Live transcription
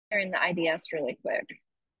Sharing the IDS really quick.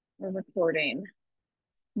 We're recording.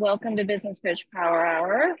 Welcome to Business Coach Power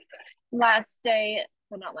Hour. Last day,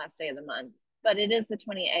 well, not last day of the month, but it is the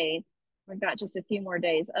 28th. We've got just a few more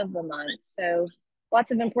days of the month. So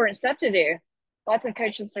lots of important stuff to do. Lots of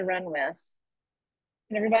coaches to run with.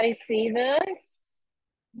 Can everybody see this?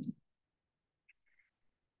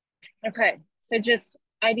 Okay, so just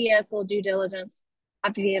IDS, little due diligence.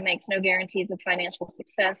 Optavia makes no guarantees of financial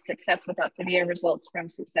success. Success with Optavia results from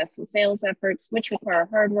successful sales efforts, which require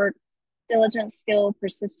hard work, diligence, skill,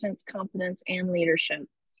 persistence, confidence, and leadership.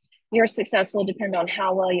 Your success will depend on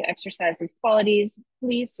how well you exercise these qualities.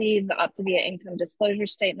 Please see the Optavia income disclosure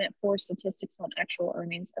statement for statistics on actual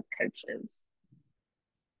earnings of coaches.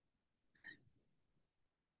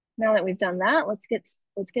 Now that we've done that, let's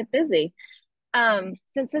get busy.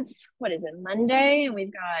 Since it's, what is it, Monday, and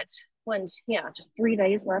we've got just 3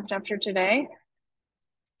 days left after today.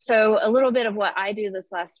 So a little bit of what I do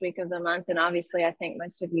this last week of the month, and obviously I think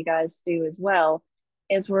most of you guys do as well,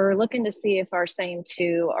 is we're looking to see if our same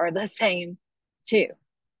two are the same two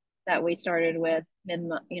that we started with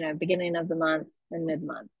beginning of the month and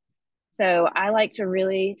mid-month. So I like to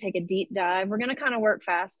really take a deep dive. We're going to kind of work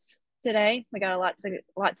fast today. We got a lot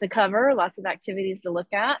to cover, lots of activities to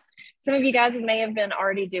look at. Some of you guys may have been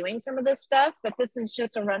already doing some of this stuff, but this is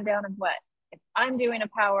just a rundown of what, if I'm doing a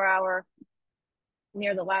power hour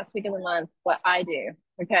near the last week of the month, what I do.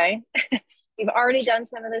 Okay. You've already done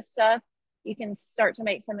some of this stuff. You can start to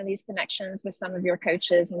make some of these connections with some of your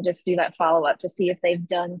coaches and just do that follow-up to see if they've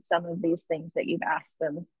done some of these things that you've asked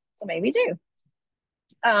them to maybe do.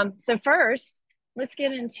 So first, let's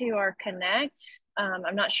get into our Connect.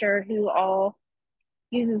 I'm not sure who all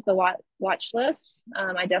uses the watch list.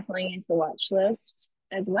 I definitely use the watch list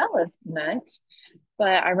as well as Connect,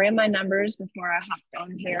 but I ran my numbers before I hopped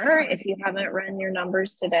on here. If you haven't run your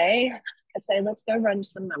numbers today, I say let's go run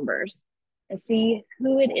some numbers and see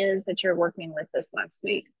who it is that you're working with this last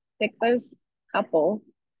week. Pick those couple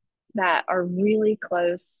that are really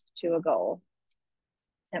close to a goal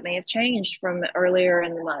that may have changed from earlier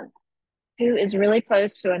in the month. Who is really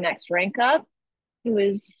close to a next rank up, who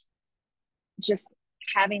is just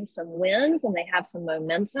having some wins and they have some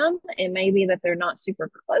momentum. It may be that they're not super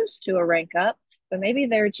close to a rank up, but maybe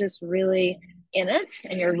they're just really in it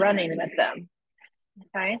and you're running with them.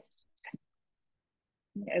 Okay.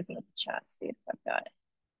 Let me open up the chat, see if I've got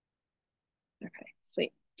it. Okay,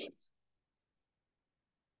 sweet. Let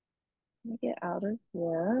me get out of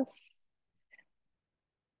this.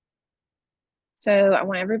 So I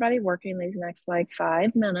want everybody working these next like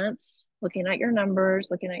 5 minutes, looking at your numbers,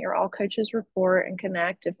 looking at your all coaches report and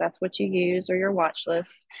Connect, if that's what you use, or your watch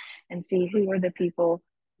list, and see who are the people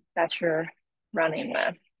that you're running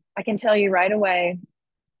with. I can tell you right away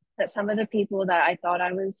that some of the people that I thought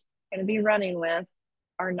I was going to be running with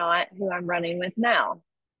are not who I'm running with now.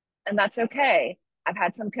 And that's okay. I've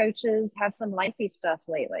had some coaches have some lifey stuff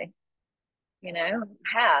lately, I've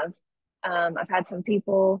had some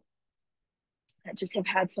people that just have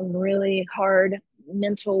had some really hard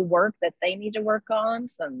mental work that they need to work on,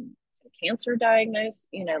 some cancer diagnosis,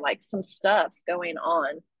 like some stuff going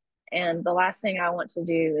on. And the last thing I want to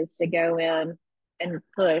do is to go in and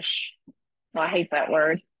push, well, I hate that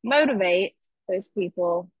word, motivate those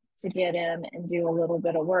people to get in and do a little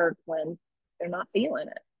bit of work when they're not feeling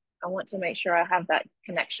it. I want to make sure I have that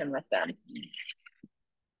connection with them.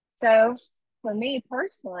 So for me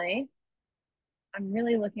personally, I'm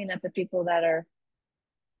really looking at the people that are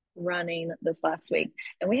running this last week.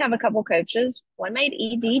 And we have a couple coaches. One made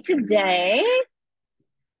ED today.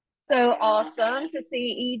 So awesome to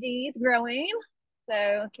see EDs growing.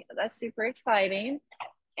 So that's super exciting.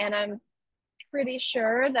 And I'm pretty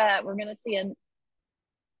sure that we're going to see a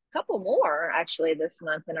couple more actually this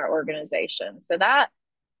month in our organization. So that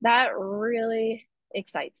really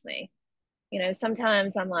excites me.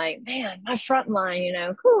 Sometimes I'm like, man, my front line,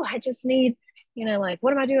 I just need, like,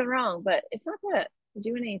 what am I doing wrong? But it's not that I'm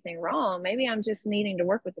doing anything wrong. Maybe I'm just needing to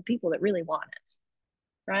work with the people that really want it,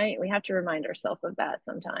 right? We have to remind ourselves of that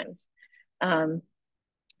sometimes.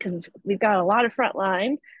 Because we've got a lot of front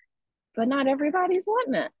line, but not everybody's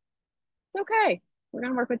wanting it. It's okay. We're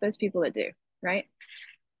going to work with those people that do, right?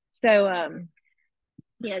 So,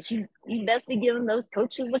 yes, you best be giving those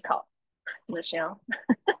coaches a call, Michelle.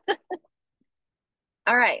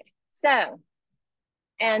 All right. So,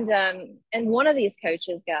 and one of these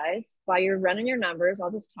coaches, guys, while you're running your numbers,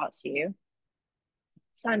 I'll just talk to you,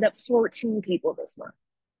 signed up 14 people this month.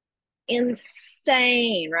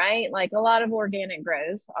 Insane, right? Like a lot of organic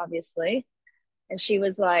growth, obviously. And she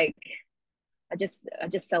was like, I just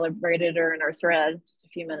celebrated her in our thread just a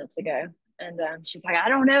few minutes ago. And she's like, I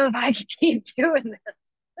don't know if I can keep doing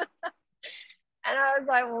this. And I was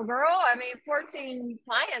like, well, girl, I mean, 14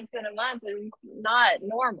 clients in a month is not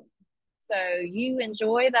normal. So you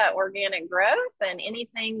enjoy that organic growth and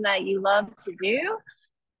anything that you love to do,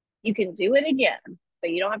 you can do it again,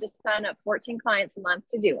 but you don't have to sign up 14 clients a month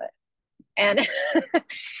to do it. And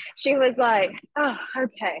she was like, oh,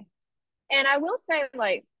 okay. And I will say,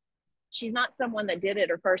 like, she's not someone that did it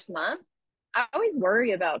her first month. I always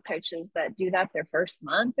worry about coaches that do that their first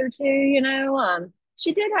month or two, you know.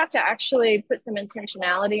 She did have to actually put some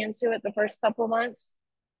intentionality into it the first couple of months.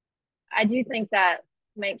 I do think that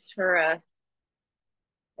makes for a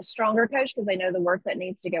stronger coach because they know the work that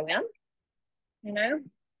needs to go in, you know.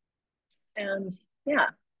 And yeah,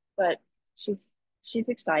 but she's she's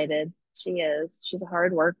excited. She is. She's a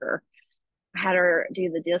hard worker. I had her do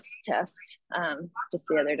the disc test just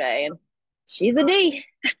the other day, and she's a D.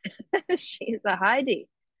 She's a high D.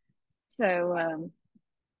 So,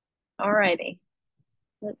 all righty.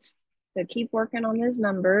 Let's so keep working on those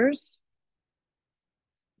numbers.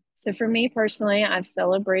 So for me personally, I've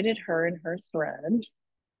celebrated her and her thread.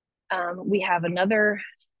 We have another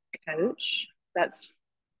coach that's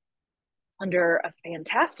under a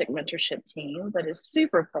fantastic mentorship team that is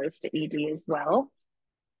super close to ED as well.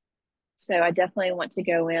 So I definitely want to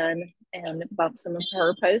go in and bump some of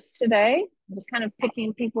her posts today. I'm just kind of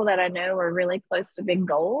picking people that I know are really close to big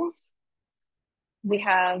goals. We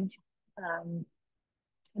have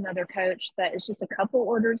another coach that is just a couple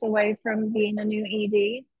orders away from being a new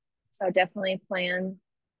ED. So I definitely plan,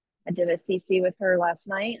 I did a CC with her last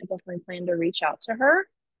night. I definitely plan to reach out to her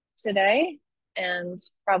today and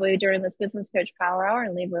probably during this business coach power hour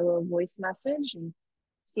and leave her a little voice message and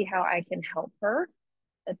see how I can help her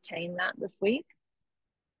obtain that this week.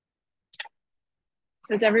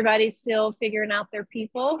 So is everybody still figuring out their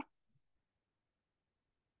people?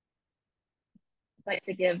 I'd like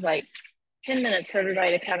to give like 10 minutes for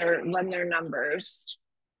everybody to kind of run their numbers,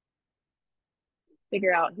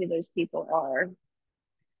 figure out who those people are.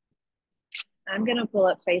 I'm going to pull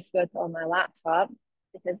up Facebook on my laptop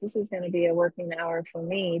because this is going to be a working hour for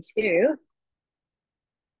me too.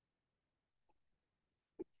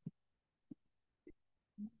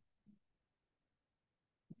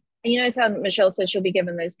 And you notice how Michelle said she'll be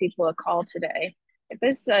giving those people a call today.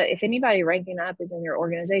 If anybody ranking up is in your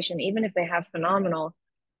organization, even if they have phenomenal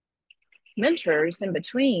mentors in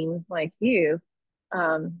between, like you,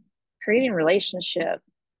 creating relationship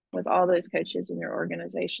with all those coaches in your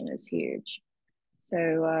organization is huge.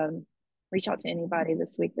 So reach out to anybody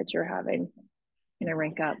this week that you're having,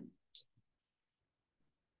 rank up.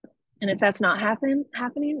 And if that's not happening,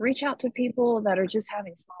 reach out to people that are just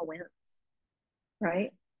having small wins,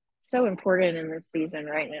 right? So important in this season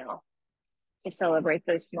right now to celebrate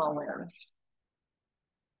those small wins.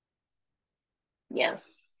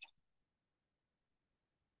 Yes.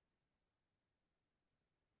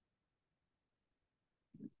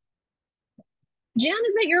 Jen,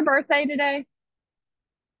 is it your birthday today?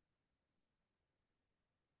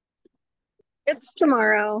 It's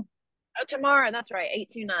tomorrow. Oh, tomorrow. That's right.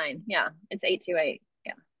 829. Yeah, it's 828.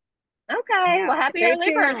 Yeah. Okay. Yeah, Well, happy it's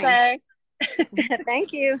early 829. birthday.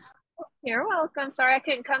 Thank you. You're welcome. Sorry I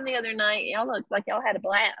couldn't come the other night. Y'all looked like y'all had a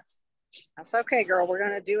blast. That's okay, girl. We're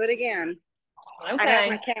going to do it again. I have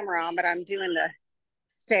my Okay. camera on, but I'm doing the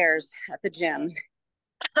stairs at the gym.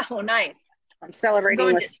 Oh, nice. I'm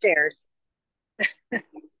celebrating with stairs.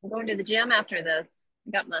 I'm going to the gym after this.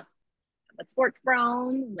 I got my sports bra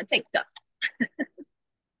on, my tank top.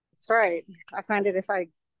 That's right. I find it if I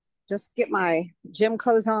just get my gym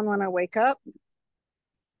clothes on when I wake up,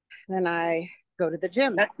 then I go to the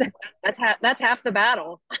gym. That's half the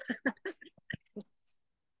battle.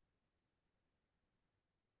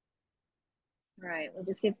 All right, we'll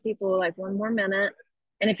just give people like one more minute.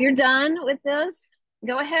 And if you're done with this,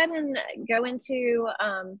 go ahead and go into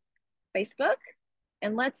Facebook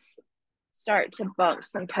and let's start to bump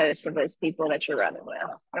some posts of those people that you're running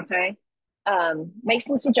with. Okay. Make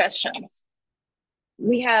some suggestions.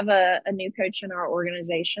 We have a new coach in our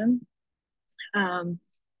organization.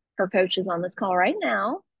 Her coach is on this call right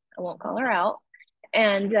now. I won't call her out.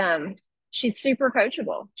 And she's super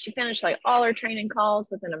coachable. She finished like all her training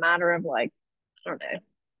calls within a matter of like, I don't know,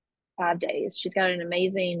 5 days. She's got an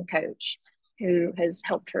amazing coach who has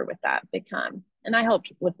helped her with that big time. And I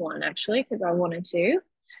helped with one actually because I wanted to.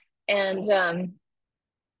 And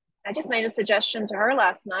I just made a suggestion to her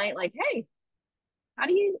last night, like, hey, how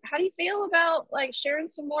do you feel about like sharing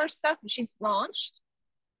some more stuff? She's launched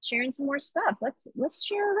sharing some more stuff. Let's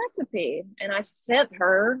share a recipe. And I sent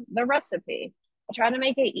her the recipe. I try to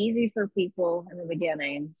make it easy for people in the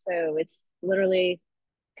beginning. So it's literally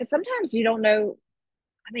because sometimes you don't know.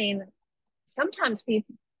 I mean, sometimes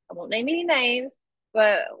people I won't name any names,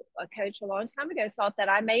 but a coach a long time ago thought that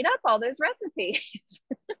I made up all those recipes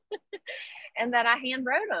and that I hand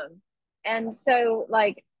wrote them. And so,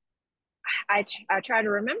 like, I try to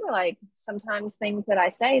remember, like, sometimes things that I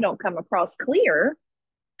say don't come across clear.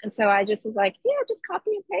 And so I just was like, yeah, just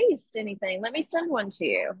copy and paste anything. Let me send one to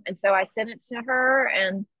you. And so I sent it to her,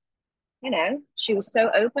 and, she was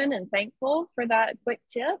so open and thankful for that quick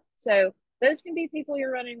tip. So those can be people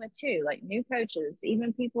you're running with too, like new coaches,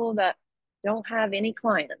 even people that don't have any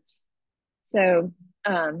clients. So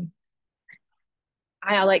I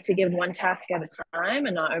like to give one task at a time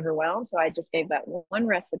and not overwhelm. So I just gave that one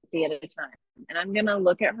recipe at a time. And I'm gonna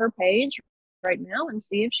look at her page right now and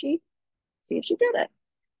see if she did it.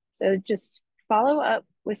 So just follow up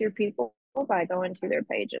with your people by going to their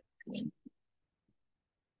pages.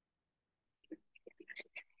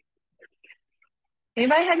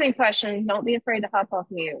 Anybody has any questions, don't be afraid to hop off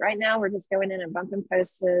mute. Right now, we're just going in and bumping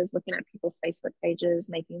posts, looking at people's Facebook pages,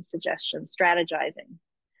 making suggestions, strategizing.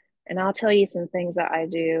 And I'll tell you some things that I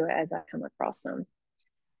do as I come across them.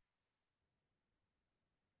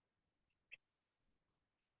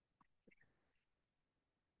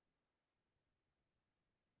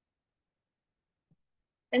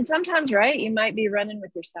 And sometimes, right, you might be running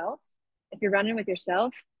with yourself. If you're running with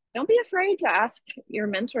yourself, don't be afraid to ask your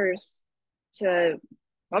mentors to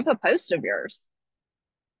bump a post of yours.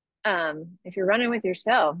 If you're running with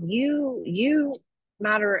yourself, you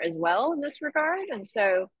matter as well in this regard. And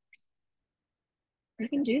so you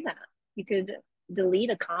can do that. You could delete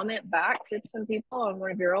a comment back to some people on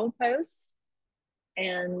one of your old posts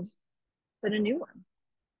and put a new one.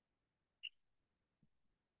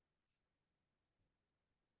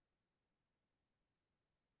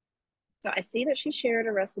 So I see that she shared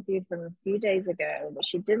a recipe from a few days ago, but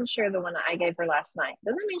she didn't share the one that I gave her last night.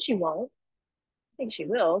 Doesn't mean she won't. I think she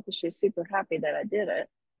will, because she's super happy that I did it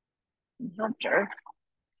and helped her.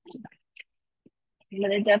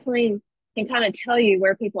 But it definitely can kind of tell you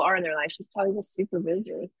where people are in their life. She's probably just super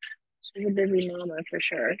busy. She's a busy mama for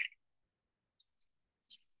sure.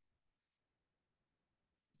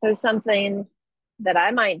 So something that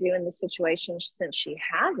I might do in this situation, since she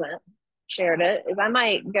hasn't shared it, is I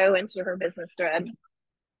might go into her business thread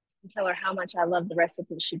and tell her how much I love the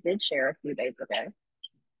recipe she did share a few days ago.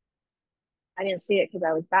 I didn't see it because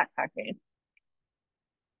I was backpacking.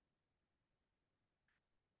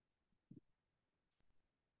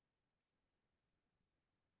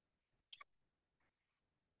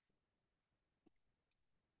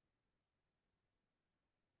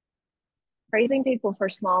 Praising people for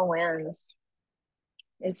small wins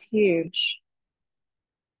is huge.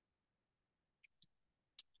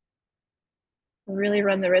 We really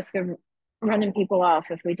run the risk of running people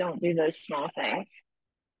off if we don't do those small things.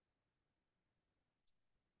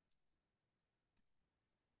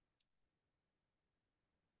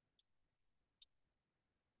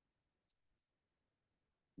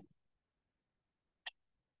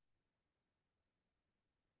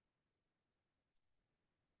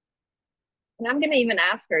 And I'm going to even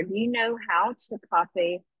ask her, do you know how to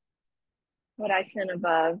copy what I sent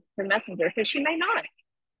above for Messenger? Because she may not.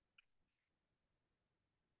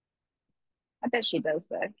 I bet she does,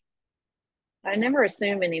 though. I never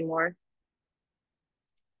assume anymore.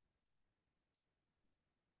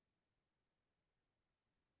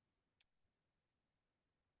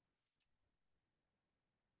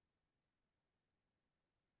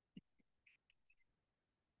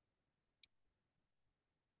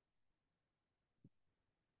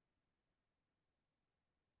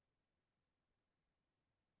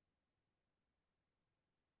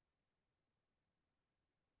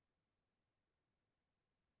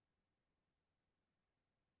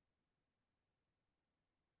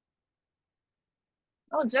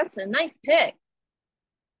 Oh, Justin, nice pick.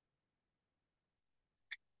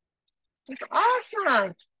 That's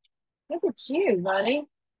awesome. Look at you, buddy.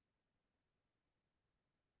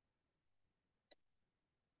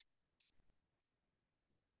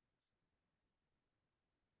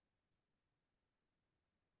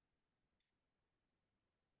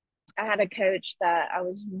 I had a coach that I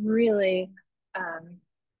was really, I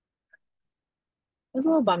was a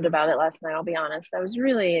little bummed about it last night, I'll be honest. I was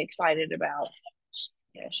really excited about,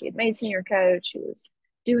 she had made senior coach. She was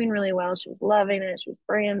doing really well. She was loving it. She was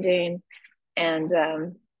branding. And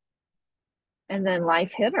then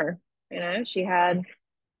life hit her. She had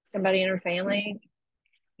somebody in her family,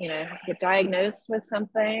 get diagnosed with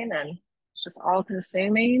something, and it's just all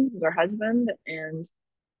consuming. It was her husband. And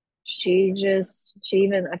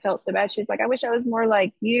I felt so bad. She's like, I wish I was more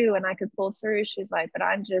like you and I could pull through. She's like, but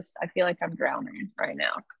I feel like I'm drowning right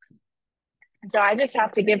now. So I just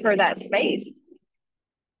have to give her that space.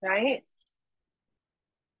 right?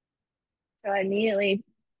 So I immediately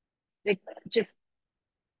just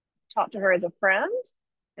talked to her as a friend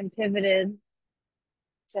and pivoted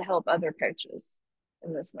to help other coaches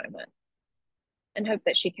in this moment and hope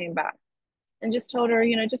that she came back and just told her,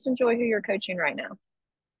 just enjoy who you're coaching right now.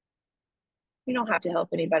 You don't have to help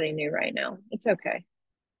anybody new right now. It's okay.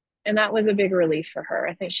 And that was a big relief for her.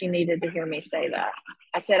 I think she needed to hear me say that.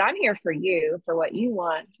 I said, I'm here for you, for what you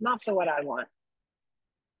want, not for what I want.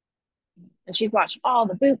 And she's watched all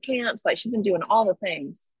the boot camps, like she's been doing all the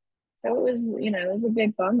things. So it was, it was a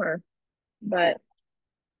big bummer, but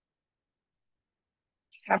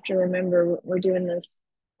just have to remember we're doing this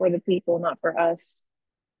for the people, not for us.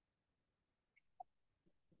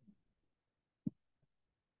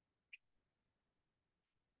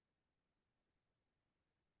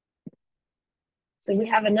 So we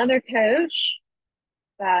have another coach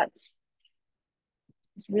that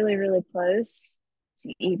is really, really close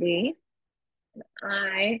to ED.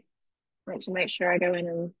 I want to make sure I go in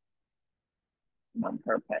and bump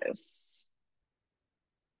her posts.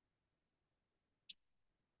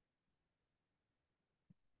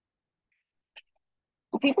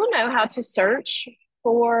 People know how to search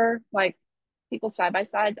for like people side by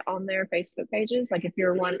side on their Facebook pages. Like if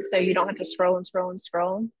you're one, so you don't have to scroll and scroll and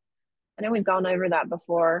scroll. I know we've gone over that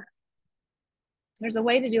before. There's a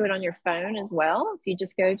way to do it on your phone as well. If you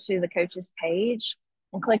just go to the coach's page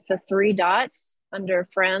and click the three dots under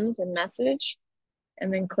friends and message,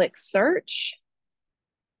 and then click search,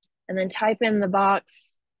 and then type in the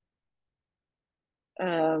box.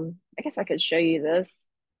 I guess I could show you this.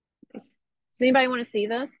 Does anybody want to see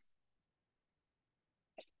this?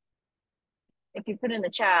 If you put in the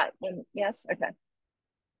chat, then yes, okay.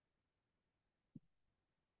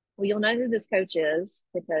 Well, you'll know who this coach is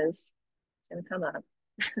because it's going to come up.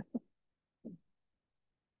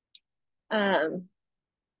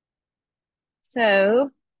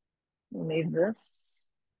 So move this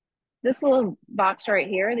little box right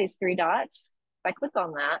here, these three dots. If I click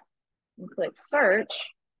on that and click search,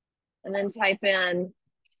 and then type in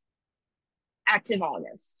active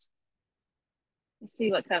August, let's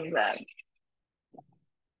see what comes up.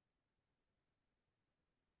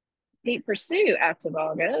 Pete Pursue active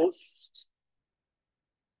August.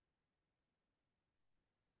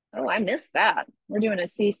 Oh, I missed that. We're doing a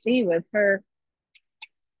CC with her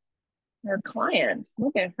client.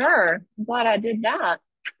 Look at her. I'm glad I did that.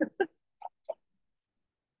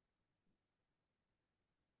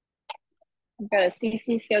 I've got a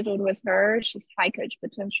CC scheduled with her. She's high coach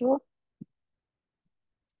potential.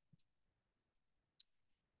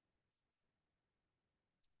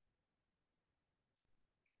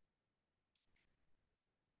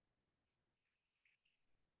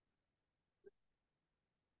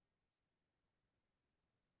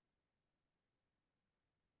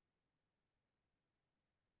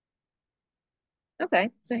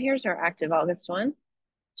 Okay, so here's her active August one.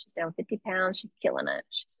 She's down 50 pounds. She's killing it.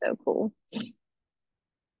 She's so cool.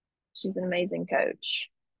 She's an amazing coach.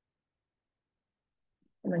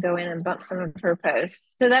 I'm gonna go in and bump some of her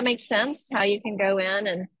posts. So that makes sense how you can go in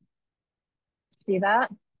and see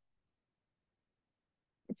that.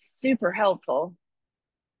 It's super helpful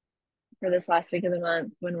for this last week of the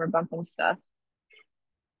month when we're bumping stuff.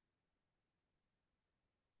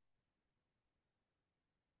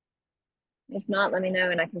 If not, let me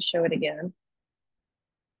know and I can show it again.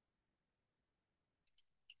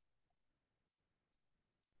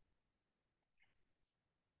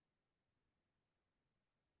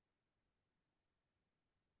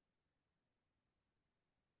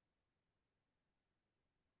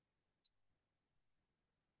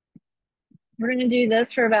 We're going to do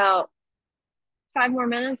this for about 5 more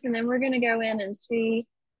minutes, and then we're going to go in and see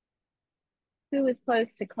who is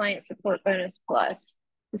close to Client Support Bonus Plus.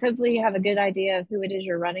 Because hopefully you have a good idea of who it is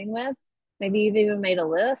you're running with. Maybe you've even made a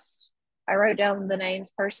list. I wrote down the names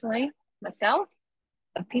personally myself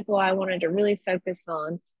of people I wanted to really focus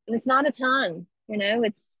on. And it's not a ton,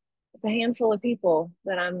 it's a handful of people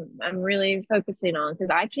that I'm really focusing on because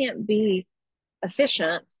I can't be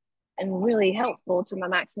efficient and really helpful to my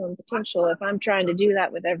maximum potential if I'm trying to do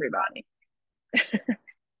that with everybody.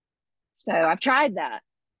 So I've tried that.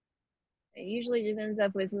 It usually just ends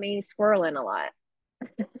up with me squirreling a lot.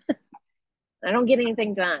 I don't get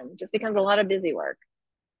anything done. It just becomes a lot of busy work.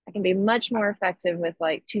 I can be much more effective with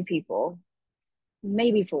like 2 people,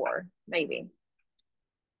 maybe 4, maybe.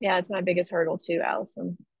 Yeah, it's my biggest hurdle too,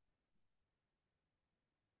 Allison.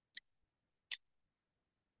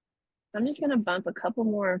 I'm just going to bump a couple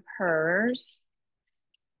more of hers.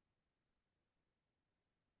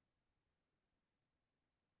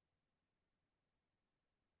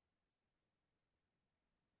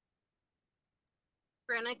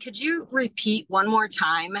 Brenna, could you repeat one more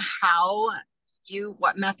time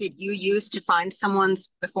what method you use to find someone's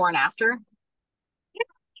before and after?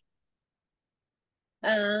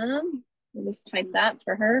 I'll just type that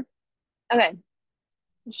for her. Okay,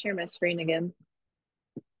 I'll share my screen again.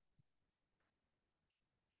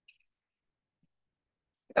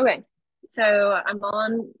 Okay, so I'm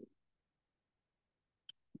on.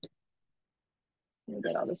 Let me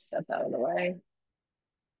get all this stuff out of the way.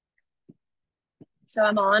 So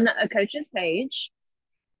I'm on a coach's page,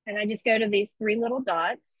 and I just go to these three little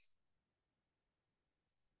dots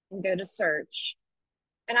and go to search.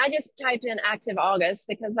 And I just typed in active August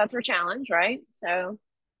because that's our challenge, right? So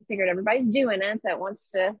I figured everybody's doing it that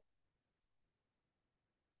wants to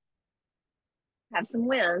have some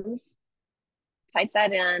wins. Type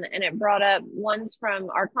that in, and it brought up ones from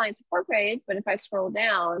our client support page. But if I scroll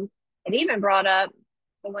down, it even brought up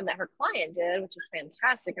the one that her client did, which is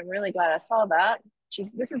fantastic. I'm really glad I saw that.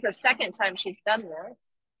 This is the second time she's done this.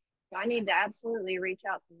 So I need to absolutely reach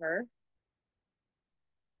out to her.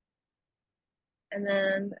 And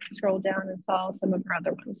then scroll down and saw some of her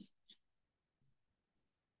other ones.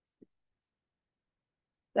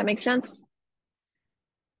 Does that make sense?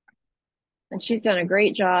 And she's done a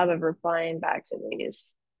great job of replying back to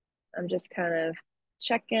these. I'm just kind of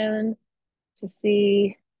checking to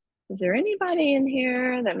see, is there anybody in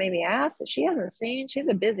here that maybe asked that she hasn't seen? She's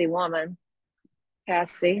a busy woman,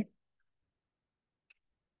 Cassie.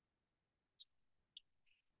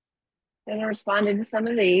 And responded to some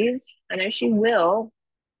of these. I know she will.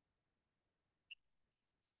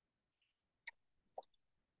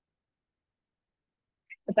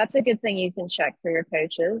 But that's a good thing you can check for your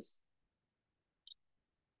coaches.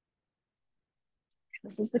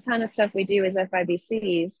 This is the kind of stuff we do as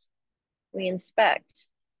FIBCs. We inspect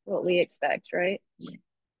what we expect, right?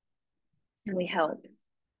 And we help.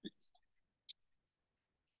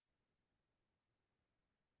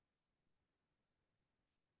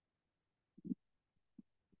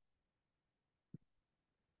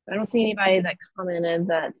 I don't see anybody that commented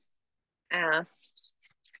that asked.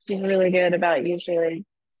 She's really good about usually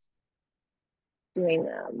doing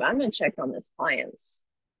that. But I'm going to check on this clients.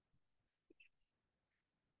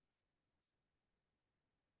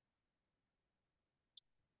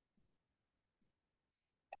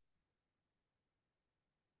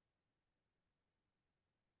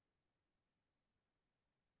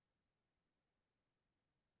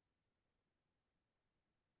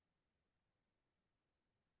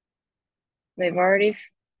 They've already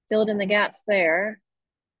filled in the gaps there.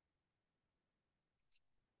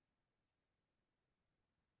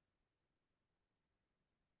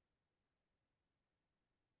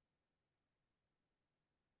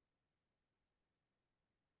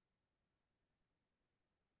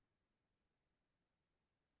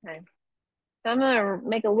 Okay. So I'm going to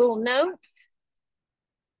make a little note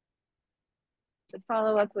to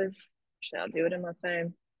follow up with, actually, I'll do it in my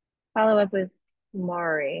phone. Follow up with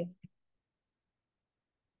Mari.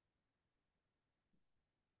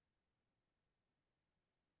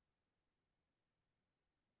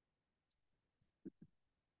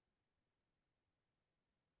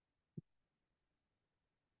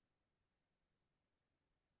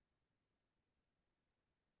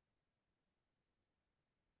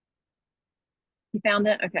 You found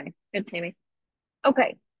it? Okay. Good, Tammy.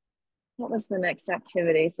 Okay. What was the next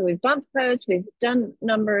activity? So we've bumped posts, we've done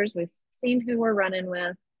numbers, we've seen who we're running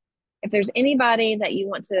with. If there's anybody that you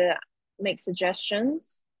want to make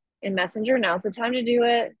suggestions in Messenger, now's the time to do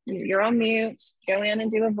it. You're on mute. Go in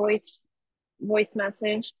and do a voice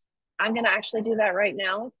message. I'm going to actually do that right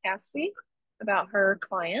now with Cassie about her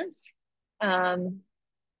clients.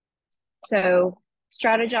 So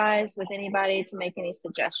strategize with anybody to make any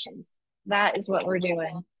suggestions. That is what we're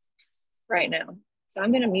doing right now. So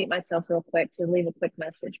I'm going to mute myself real quick to leave a quick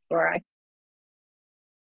message before I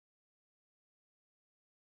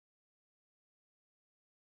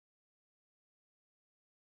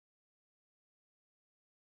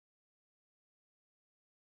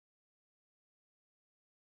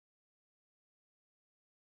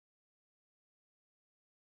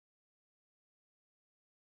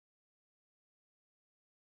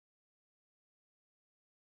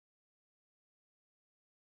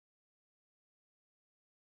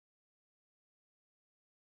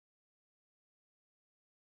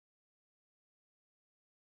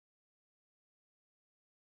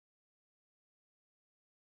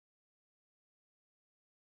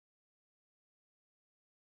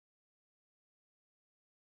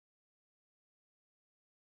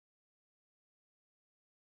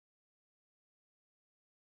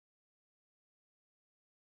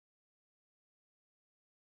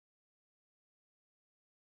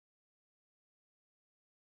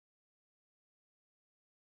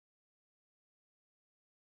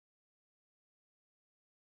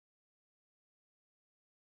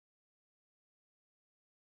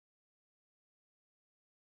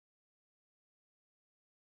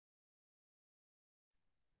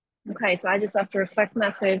Okay, so I just left her a quick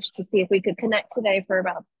message to see if we could connect today for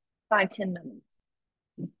about 5-10 minutes.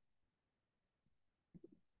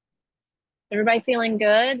 Everybody feeling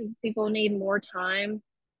good? Does people need more time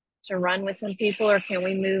to run with some people, or can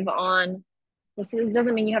we move on? This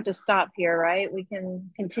doesn't mean you have to stop here, right? We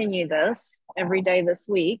can continue this every day this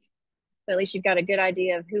week, but at least you've got a good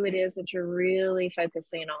idea of who it is that you're really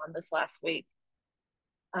focusing on this last week.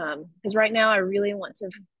 Because right now I really want to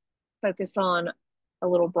focus on a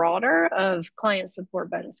little broader of client support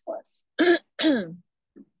bonus plus,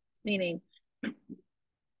 meaning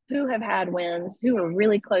who have had wins, who are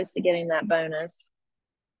really close to getting that bonus,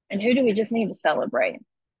 and who do we just need to celebrate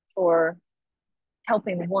for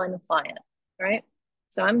helping one client, right?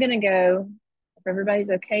 So I'm going to go, if everybody's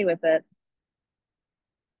okay with it,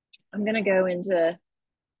 I'm going to go into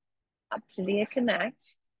Optivia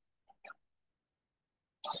Connect.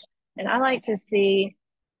 And I like to see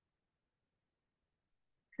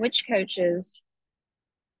which coaches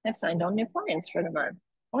have signed on new clients for the month.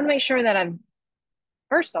 I want to make sure that I've,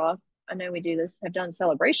 first off, I know we do this, have done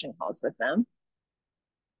celebration calls with them.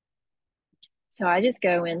 So I just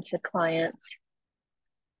go into client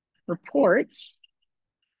reports,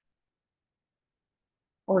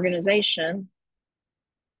 organization.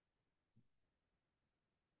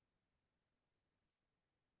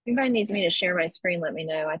 If anybody needs me to share my screen, let me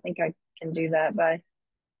know. I think I can do that by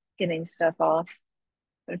getting stuff off.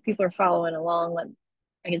 But if people are following along,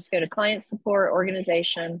 I can just go to client support,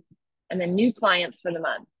 organization, and then new clients for the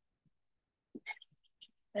month.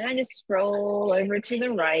 And I just scroll over to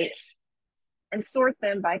the right and sort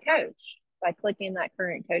them by coach by clicking that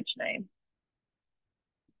current coach name.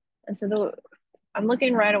 And so I'm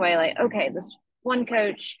looking right away like, okay, this one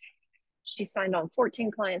coach, she signed on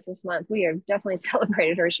 14 clients this month. We have definitely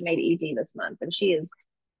celebrated her. She made ED this month, and she is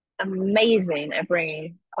amazing at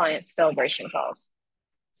bringing clients celebration calls.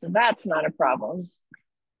 So that's not a problem.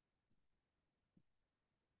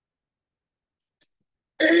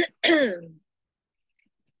 I'm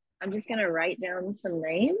just going to write down some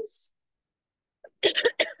names.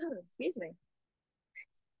 Excuse me.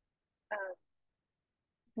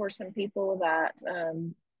 For some people that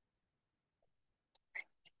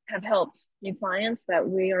have helped new clients that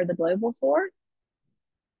we are the global for.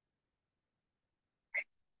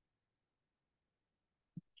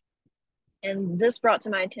 And this brought to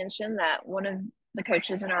my attention that one of the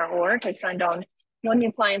coaches in our org has signed on one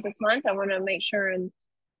new client this month. I want to make sure and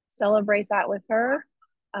celebrate that with her.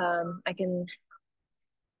 Her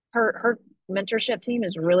mentorship team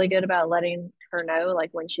is really good about letting her know like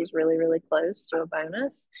when she's really, really close to a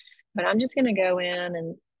bonus. But I'm just going to go in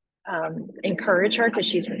and encourage her because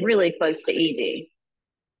she's really close to ED.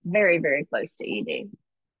 Very, very close to ED.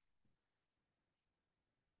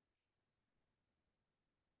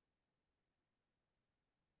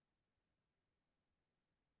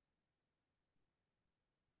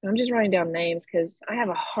 I'm just writing down names because I have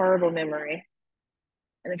a horrible memory.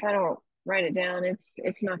 And if I don't write it down, it's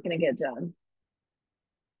not going to get done.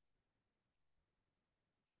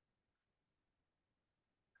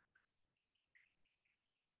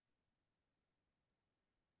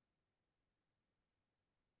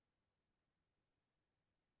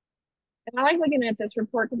 And I like looking at this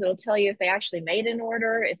report because it'll tell you if they actually made an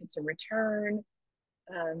order, if it's a return,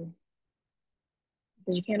 because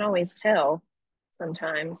you can't always tell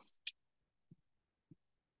sometimes.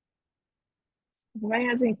 If anybody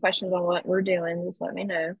has any questions on what we're doing, just let me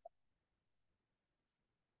know.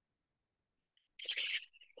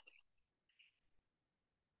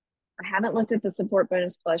 I haven't looked at the support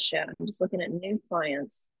bonus plus yet. I'm just looking at new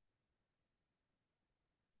clients.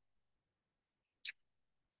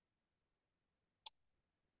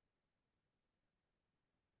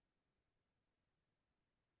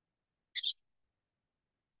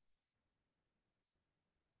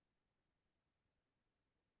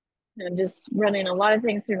 And I'm just running a lot of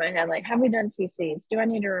things through my head. Like, have we done CCs? Do I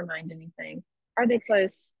need to remind anything? Are they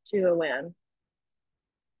close to a win?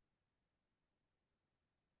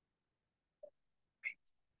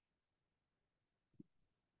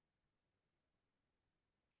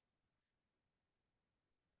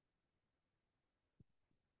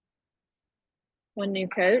 One new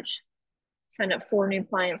coach, signed up 4 new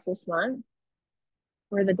clients this month.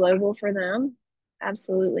 We're the global for them.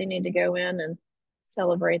 Absolutely need to go in and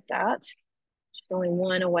celebrate that. She's only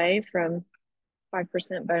one away from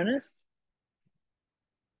 5% bonus.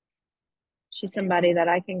 She's somebody that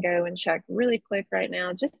I can go and check really quick right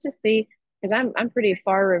now just to see, because I'm pretty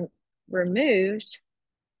far removed,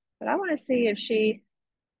 but I want to see if she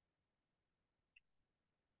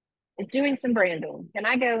is doing some branding. Can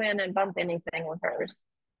I go in and bump anything with hers?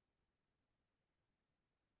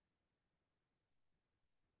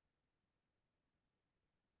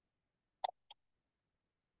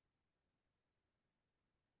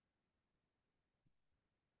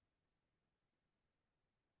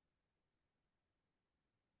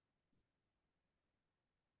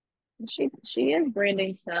 She is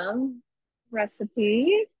branding some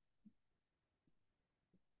recipe.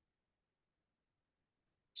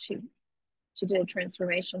 She she did a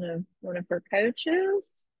transformation of one of her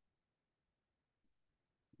coaches.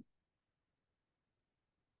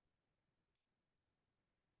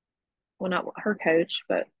 Well, not her coach,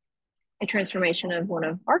 but a transformation of one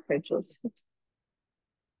of our coaches.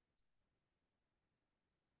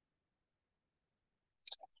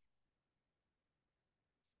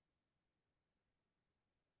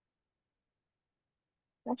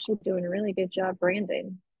 Actually doing a really good job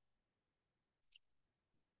branding.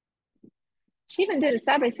 She even did a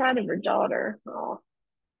side by side of her daughter. Oh,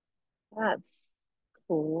 that's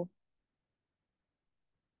cool.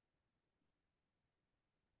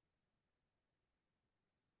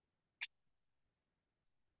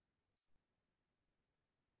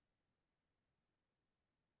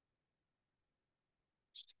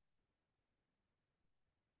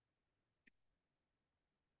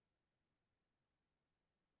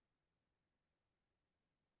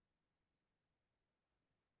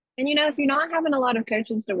 And if you're not having a lot of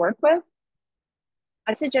coaches to work with,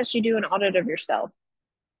 I suggest you do an audit of yourself.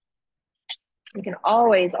 We can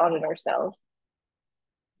always audit ourselves.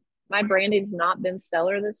 My branding's not been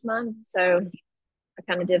stellar this month, so I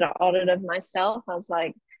kind of did an audit of myself. I was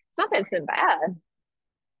like, it's not that it's been bad.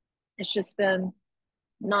 It's just been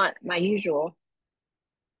not my usual.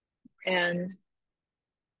 And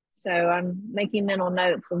so I'm making mental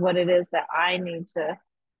notes of what it is that I need to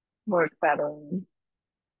work better on.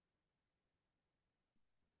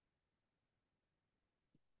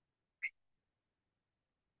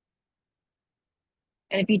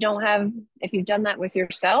 And if you've done that with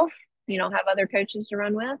yourself, you don't have other coaches to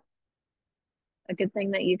run with, a good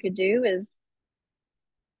thing that you could do is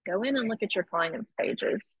go in and look at your clients'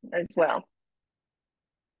 pages as well.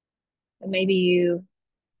 And maybe you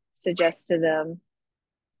suggest to them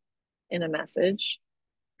in a message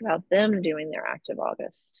about them doing their active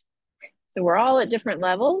August. So we're all at different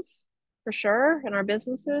levels for sure in our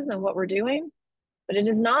businesses and what we're doing, but it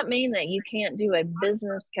does not mean that you can't do a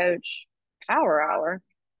business coach power hour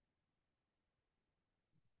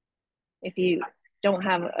if you don't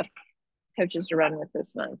have a coaches to run with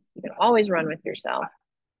this month. You can always run with yourself,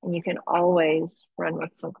 and you can always run with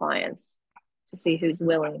some clients to see who's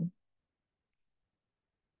willing.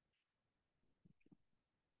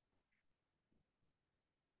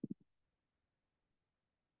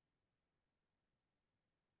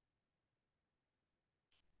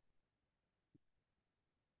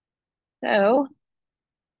 So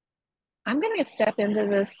I'm going to step into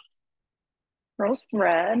this girl's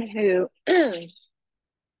thread who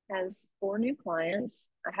has 4 new clients.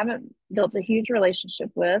 I haven't built a huge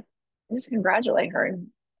relationship with. I just congratulate her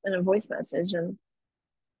in a voice message. And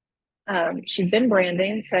she's been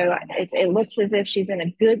branding, so it looks as if she's in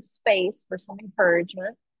a good space for some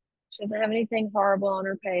encouragement. She doesn't have anything horrible on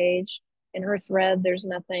her page. In her thread, there's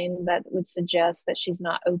nothing that would suggest that she's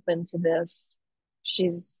not open to this.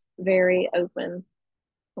 She's very open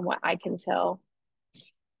from what I can tell.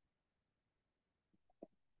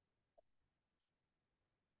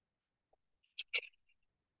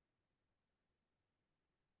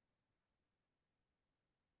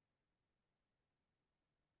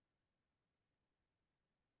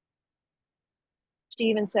 She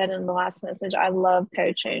even said in the last message, I love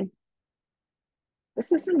coaching.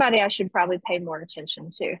 This is somebody I should probably pay more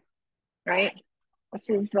attention to, right? This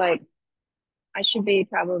is like, I should be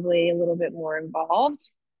probably a little bit more involved,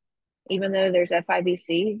 even though there's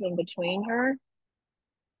FIBCs in between her.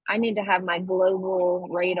 I need to have my global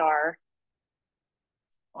radar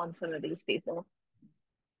on some of these people.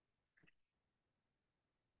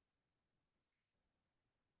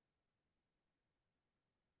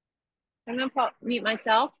 I'm going to mute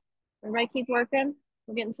myself. Everybody keep working.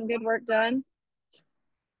 We're getting some good work done.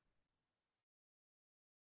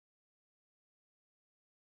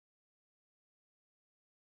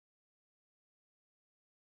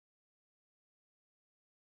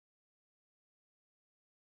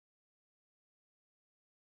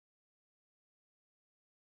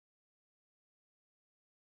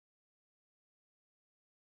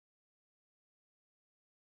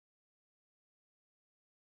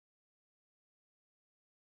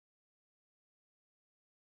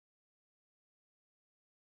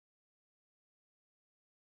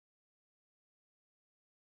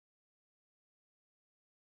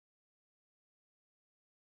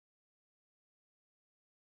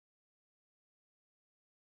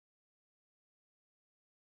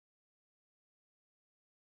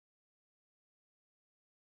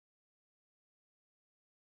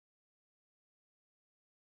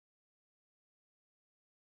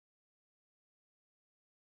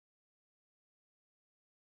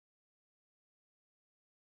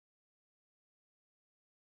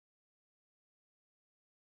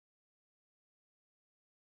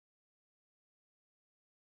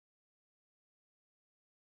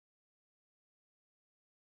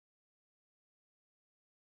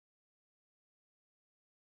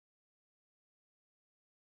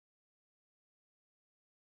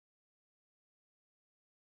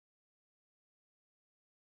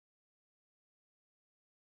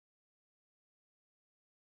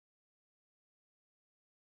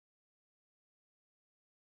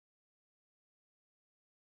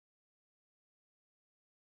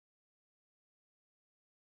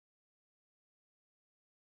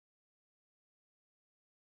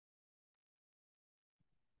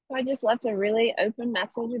 So I just left a really open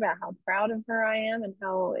message about how proud of her I am and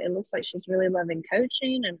how it looks like she's really loving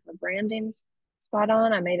coaching and her branding's spot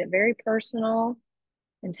on. I made it very personal,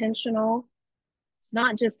 intentional. It's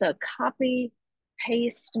not just a copy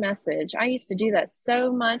paste message. I used to do that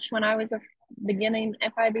so much when I was a beginning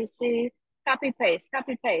FIBC. Copy paste,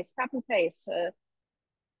 copy paste, copy paste.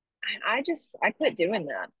 I quit doing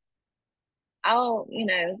that. I'll,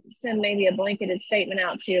 send maybe a blanketed statement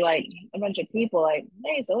out to like a bunch of people, like,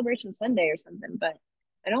 hey, celebration Sunday or something, but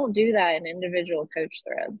I don't do that in individual coach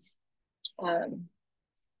threads. Um,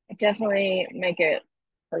 I definitely make it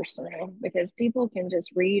personal because people can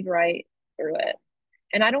just read right through it.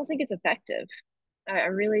 And I don't think it's effective. I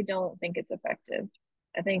really don't think it's effective.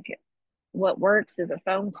 I think what works is a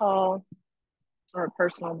phone call or a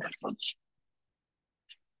personal message.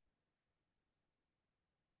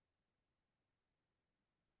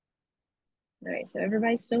 All right, so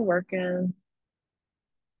everybody's still working.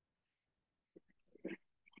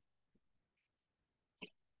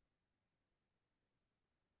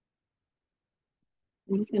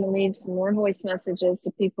 I'm just going to leave some more voice messages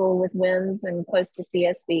to people with wins and close to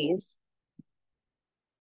CSVs.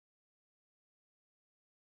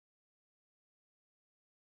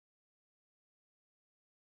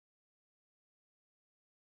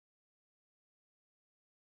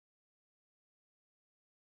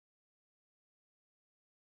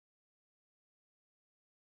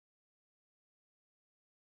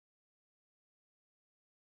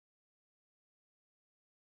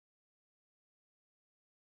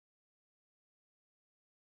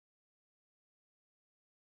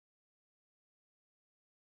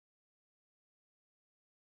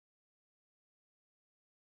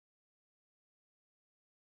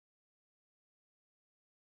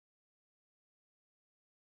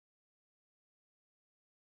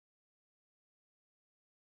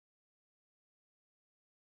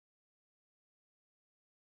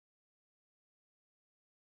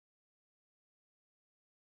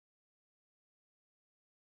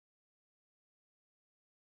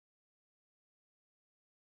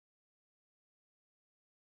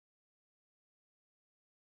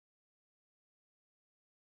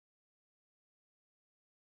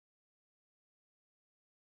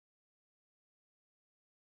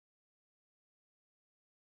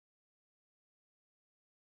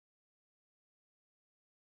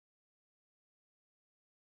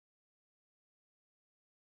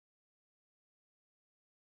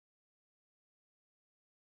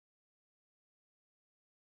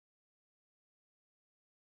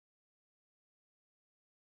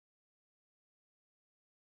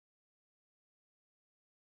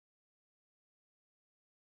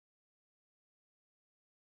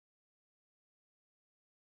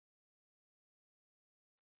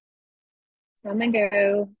 So I'm going to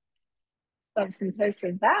go of some posts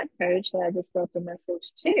of that coach that I just left a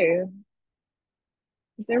message to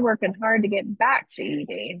because they're working hard to get back to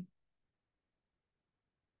ED.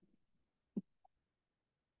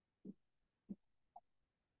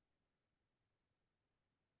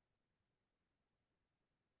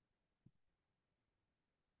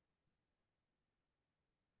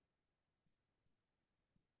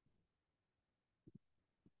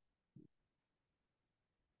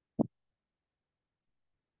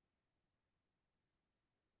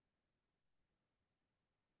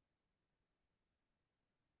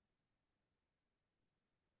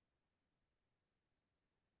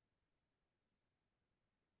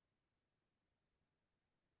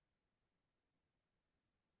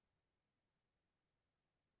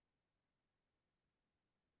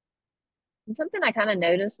 And something I kind of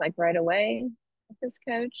noticed like right away with this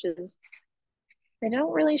coach is they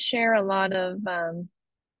don't really share a lot of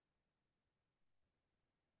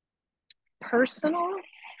personal,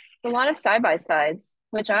 a lot of side by sides,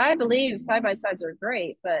 which I believe side by sides are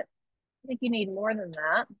great, but I think you need more than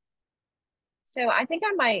that. So I think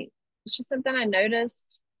I might, it's just something I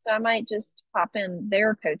noticed. So I might just pop in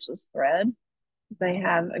their coaches thread. They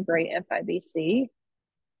have a great FIBC.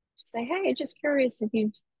 Say, hey, just curious if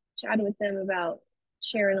you've chatted with them about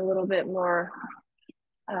sharing a little bit more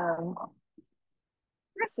um,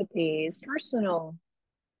 recipes, personal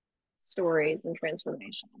stories, and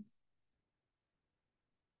transformations.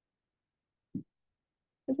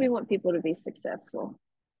 Because we want people to be successful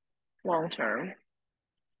long term.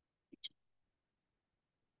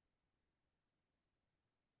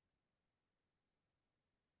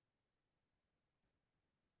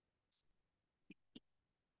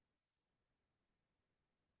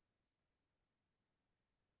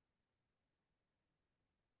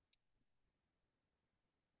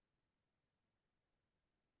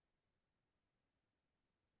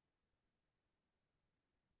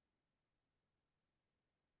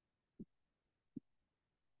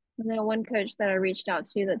 And then one coach that I reached out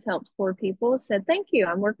to that's helped 4 people said, "Thank you.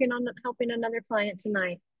 I'm working on helping another client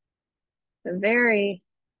tonight." So very,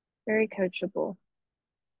 very coachable.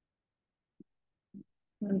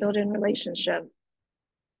 I'm building relationship.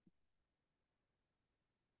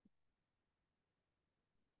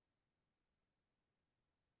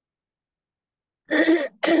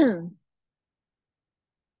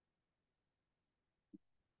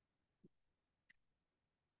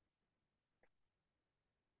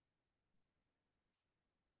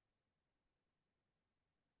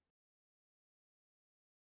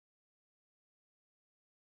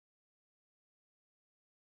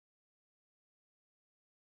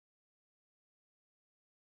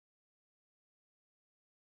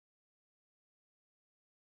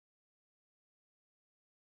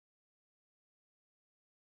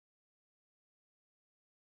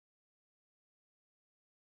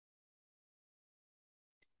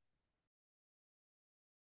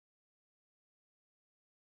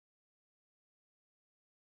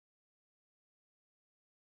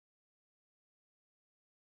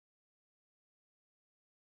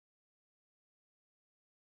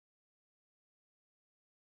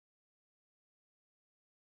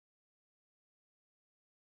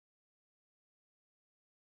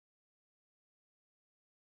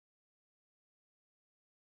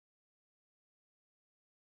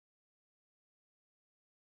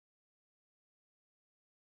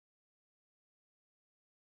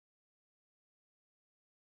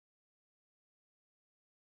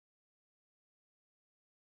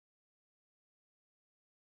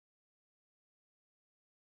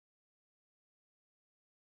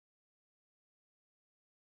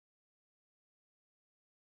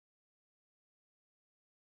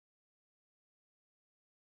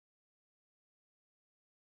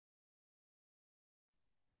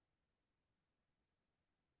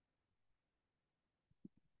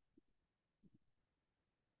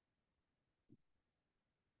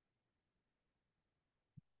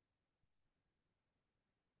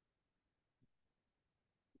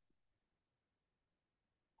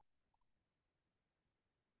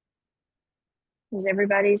 Is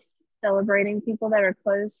everybody celebrating people that are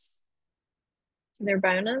close to their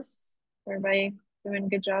bonus? Everybody doing a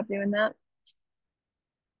good job doing that?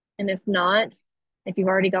 And if not, if you've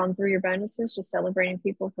already gone through your bonuses, just celebrating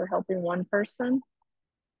people for helping one person.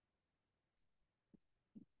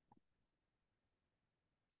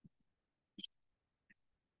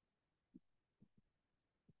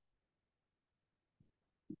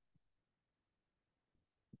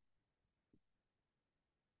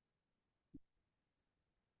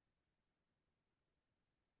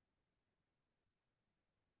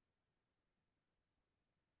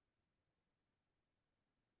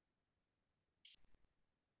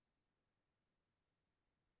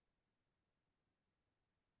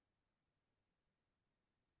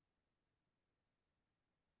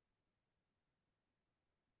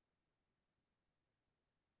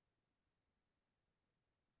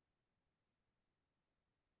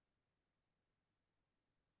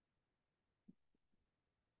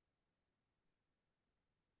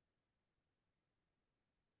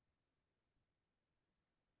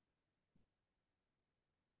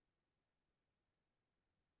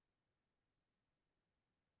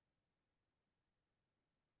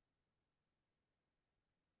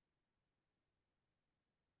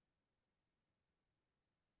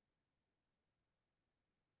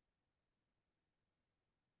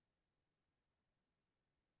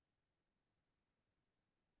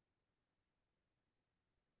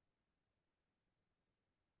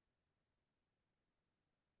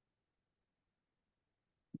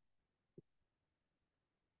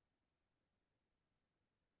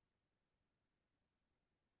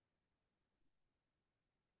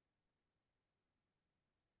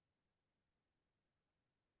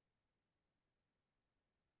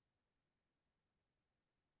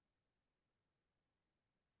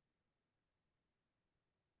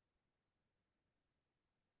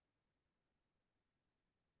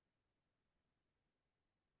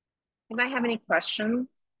 Anybody have any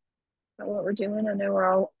questions about what we're doing? I know we're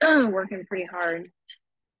all working pretty hard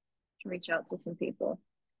to reach out to some people.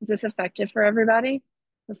 Is this effective for everybody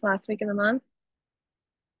this last week of the month?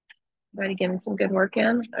 Everybody getting some good work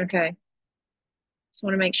in? Okay. Just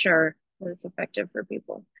want to make sure that it's effective for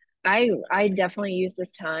people. I definitely use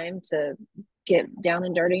this time to get down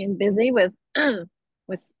and dirty and busy with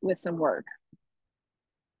with some work.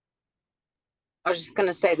 I was just going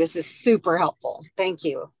to say this is super helpful. Thank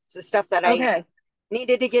you. It's the stuff that I Okay,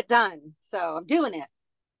 needed to get done. So I'm doing it.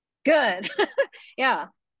 good. Yeah.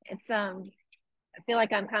 It's I feel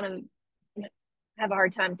like I'm kind of have a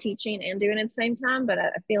hard time teaching and doing it at the same time, but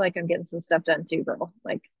I feel like I'm getting some stuff done too, girl.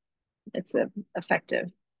 Like it's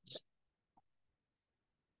effective.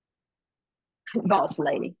 Boss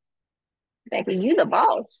lady. Becky, you the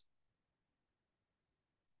boss.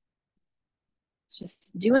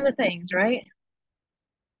 Just doing the things, right?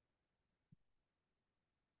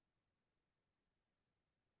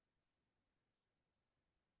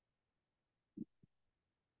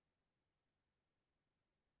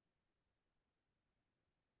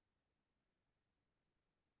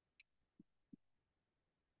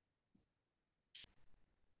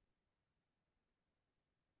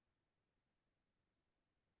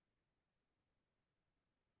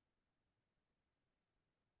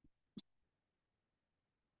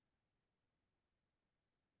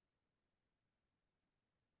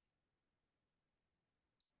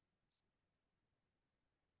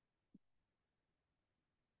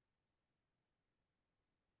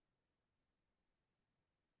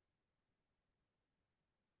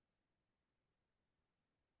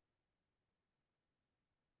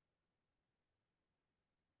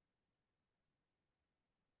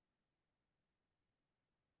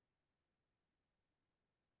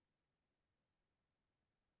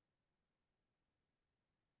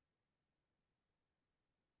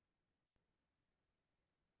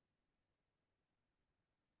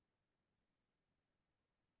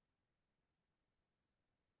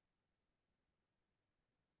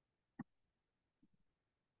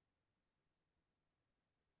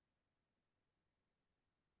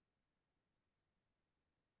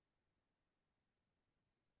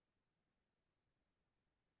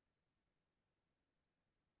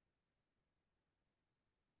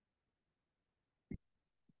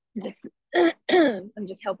 Just I'm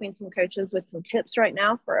just helping some coaches with some tips right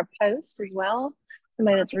now for a post as well.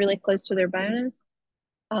 Somebody that's really close to their bonus.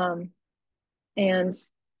 Um, and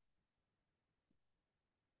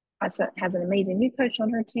has an amazing new coach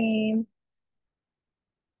on her team,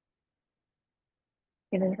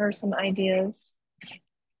 giving her some ideas.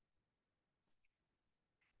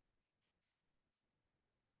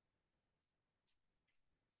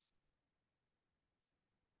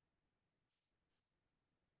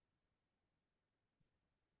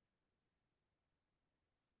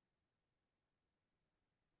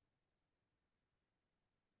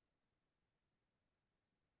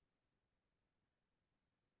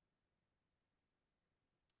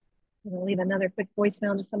 I'm gonna leave another quick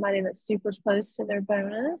voicemail to somebody that's super close to their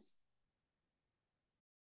bonus.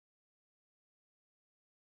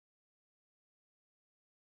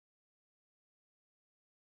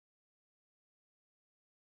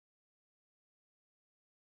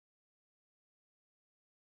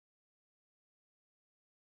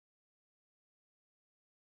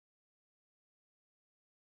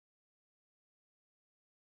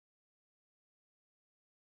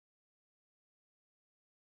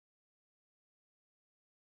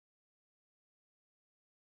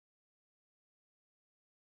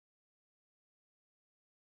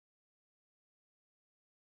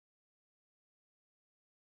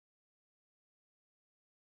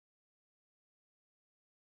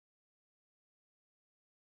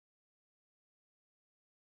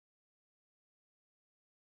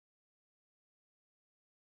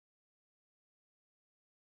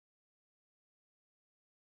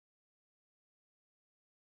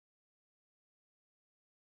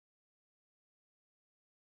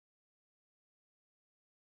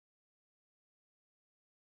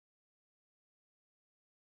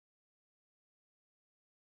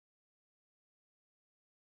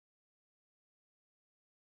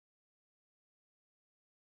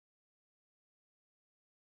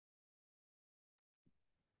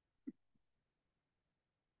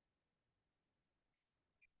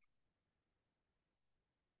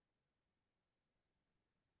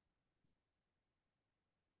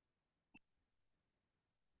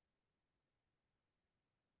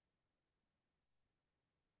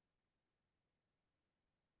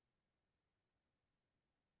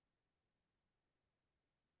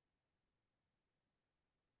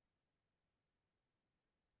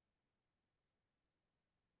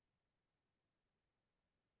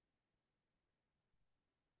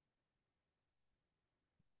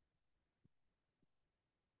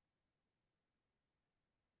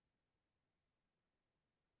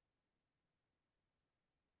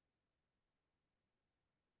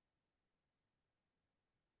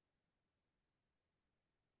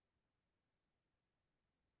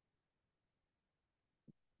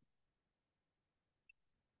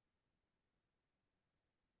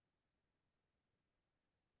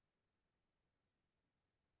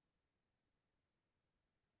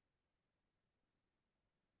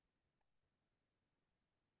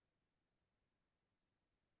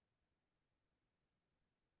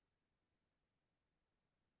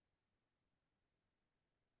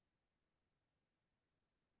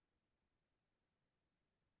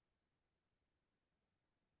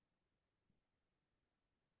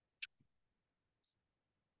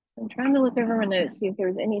 I'm trying to look over my notes, see if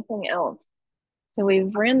there's anything else. So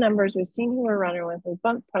we've ran numbers, we've seen who we're running with, we've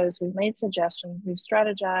bumped posts, we've made suggestions, we've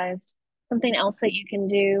strategized. Something else that you can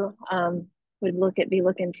do would be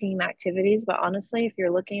looking team activities. But honestly, if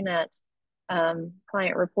you're looking at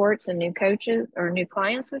client reports and new coaches or new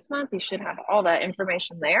clients this month, you should have all that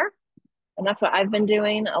information there. And that's what I've been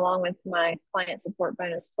doing along with my client support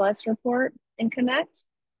bonus plus report in Connect.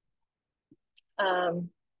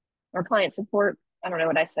 Or client support, I don't know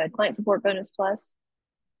what I said, client support bonus plus.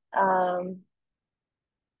 The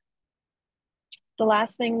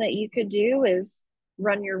last thing that you could do is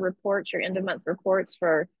run your reports, your end of month reports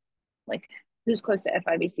for like who's close to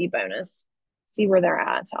FIBC bonus, see where they're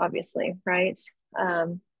at, obviously, right?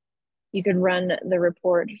 You could run the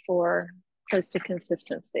report for close to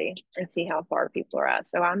consistency and see how far people are at.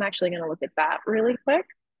 So I'm actually going to look at that really quick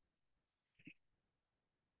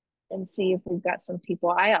and see if we've got some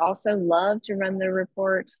people. I also love to run the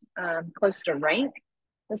report close to rank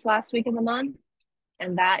this last week of the month,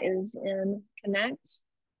 and that is in Connect,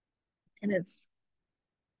 and it's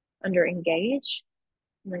under Engage,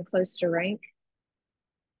 and then close to rank.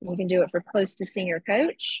 You can do it for close to senior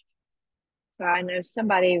coach. So I know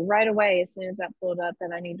somebody right away as soon as that pulled up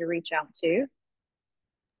that I need to reach out to,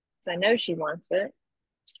 because I know she wants it.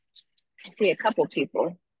 I see a couple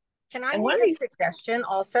people. Can I And one make of a these, suggestion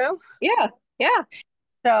also? yeah, yeah.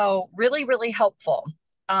 So really, really helpful.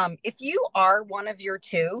 If you are one of your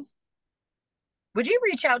two, would you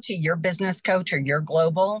reach out to your business coach or your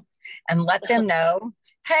global and let them know,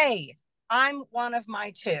 hey, I'm one of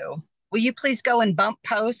my two. Will you please go and bump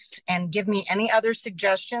posts and give me any other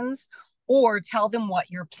suggestions, or tell them what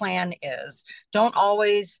your plan is? Don't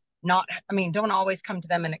always come to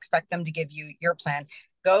them and expect them to give you your plan.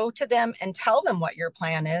 Go to them and tell them what your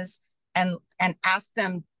plan is, and ask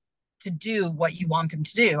them to do what you want them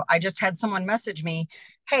to do. I just had someone message me,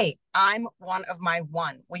 hey, I'm one of my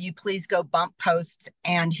one. Will you please go bump posts?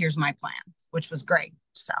 And here's my plan, which was great.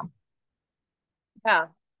 So, Yeah.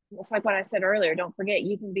 It's like what I said earlier. Don't forget,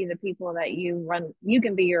 you can be the people that you run. You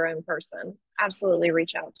can be your own person. Absolutely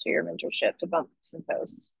reach out to your mentorship to bump some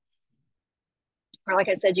posts. Or like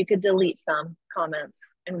I said, you could delete some comments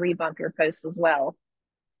and rebump your posts as well.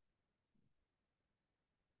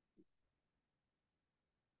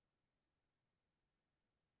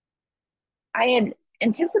 I had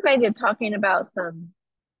anticipated talking about some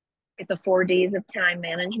like the 4 Ds of time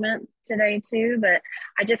management today too, but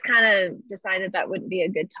I just kind of decided that wouldn't be a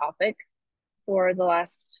good topic for the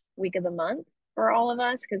last week of the month for all of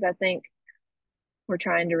us, because I think we're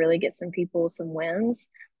trying to really get some people some wins.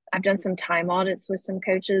 I've done some time audits with some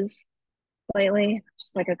coaches lately,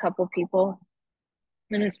 just like a couple people,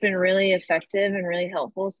 and it's been really effective and really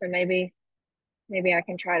helpful. So maybe I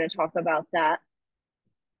can try to talk about that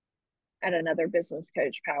at another business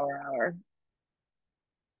coach power hour.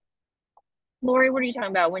 Lori, what are you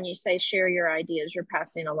talking about when you say share your ideas you're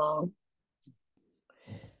passing along?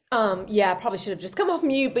 Yeah, I probably should have just come off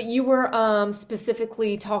mute, but you were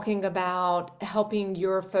specifically talking about helping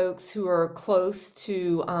your folks who are close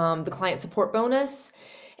to the client support bonus.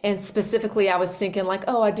 And specifically, I was thinking like,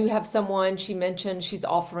 oh, I do have someone, she mentioned she's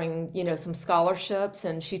offering, some scholarships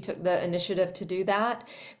and she took the initiative to do that.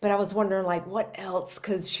 But I was wondering like, what else?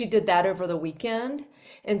 Because she did that over the weekend.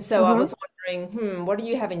 And so I Mm-hmm. was wondering, what are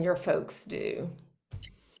you having your folks do?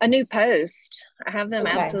 A new post. I have them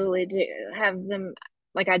Okay. absolutely do have them,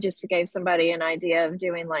 like I just gave somebody an idea of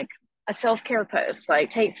doing like a self-care post, like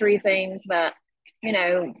take 3 things that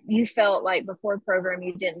you felt like before program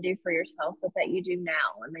you didn't do for yourself but that you do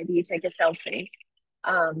now, and maybe you take a selfie.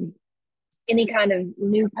 um, any kind of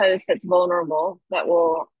new post that's vulnerable that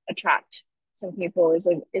will attract some people is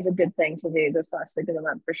a good thing to do this last week of the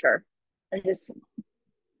month for sure, and just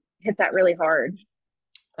hit that really hard.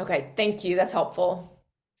 Okay, thank you. That's helpful.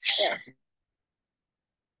 Yeah.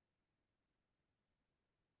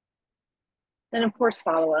 And of course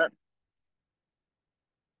follow up.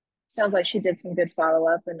 Sounds like she did some good follow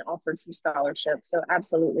up and offered some scholarships. So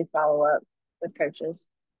absolutely follow up with coaches.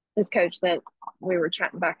 This coach that we were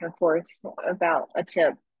chatting back and forth about a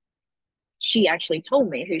tip, she actually told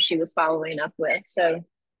me who she was following up with. So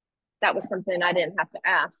that was something I didn't have to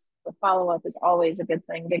ask. The follow up is always a good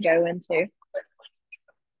thing to go into.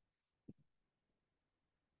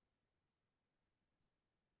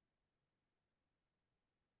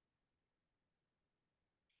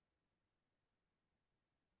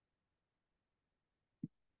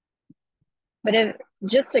 But if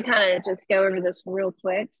just to kind of just go over this real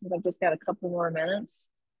quick, since I've just got a couple more minutes,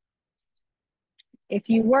 if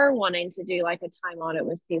you were wanting to do like a time audit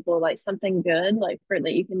with people, like something good, like for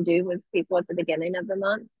that you can do with people at the beginning of the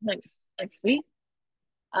month next week,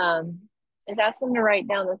 is ask them to write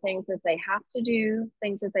down the things that they have to do,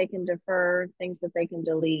 things that they can defer, things that they can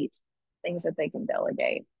delete, things that they can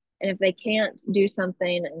delegate. And if they can't do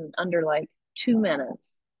something in under like 2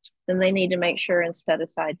 minutes, then they need to make sure and set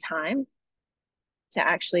aside time to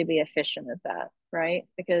actually be efficient at that, right?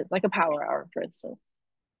 Because, like a power hour, for instance,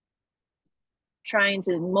 trying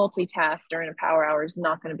to multitask during a power hour is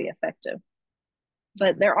not going to be effective.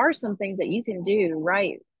 But there are some things that you can do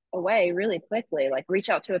right away really quickly, like reach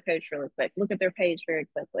out to a coach really quick, look at their page very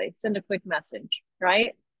quickly, send a quick message,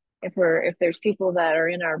 right? If there's people that are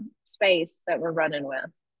in our space that we're running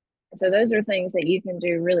with. So those are things that you can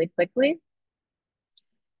do really quickly.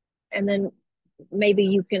 And then maybe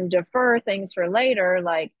you can defer things for later,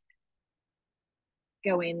 like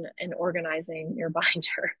going and organizing your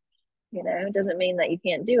binder. It doesn't mean that you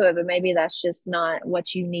can't do it, but maybe that's just not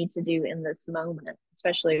what you need to do in this moment,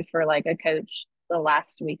 especially for like a coach the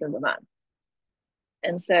last week of the month.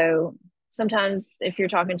 And so sometimes if you're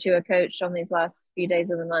talking to a coach on these last few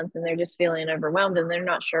days of the month and they're just feeling overwhelmed and they're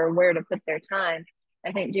not sure where to put their time,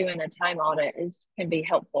 I think doing a time audit can be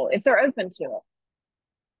helpful if they're open to it.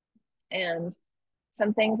 And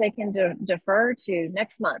some things they can defer to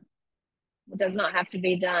next month. It does not have to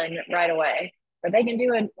be done right away, but they can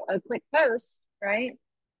do a quick post, right?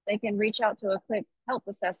 They can reach out to a quick help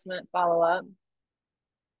assessment follow up.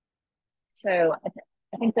 So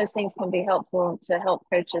I think those things can be helpful to help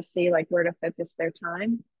coaches see like where to focus their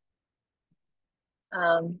time.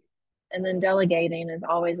 And then delegating is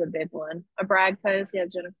always a big one. A brag post, yeah,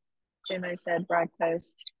 Jenna said brag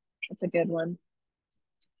post. That's a good one.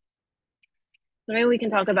 So maybe we can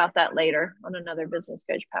talk about that later on another business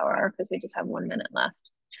coach power hour because we just have 1 minute left.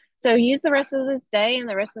 So use the rest of this day and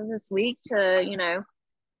the rest of this week to,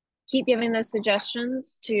 keep giving those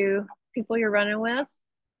suggestions to people you're running with.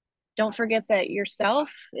 Don't forget that yourself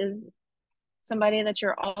is somebody that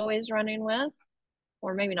you're always running with,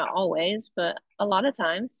 or maybe not always, but a lot of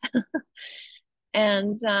times.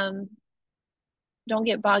 And don't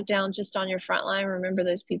get bogged down just on your front line. Remember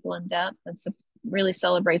those people in depth and really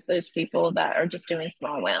celebrate those people that are just doing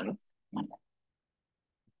small wins.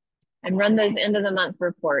 And run those end of the month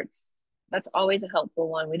reports. That's always a helpful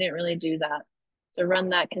one. We didn't really do that. So run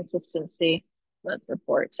that consistency month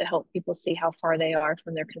report to help people see how far they are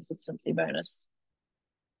from their consistency bonus.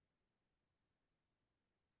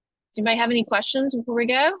 Does anybody have any questions before we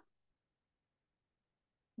go?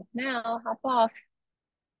 If now, hop off.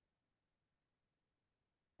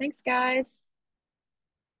 Thanks, guys.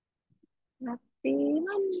 Happy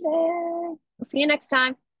Monday. We'll see you next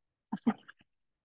time.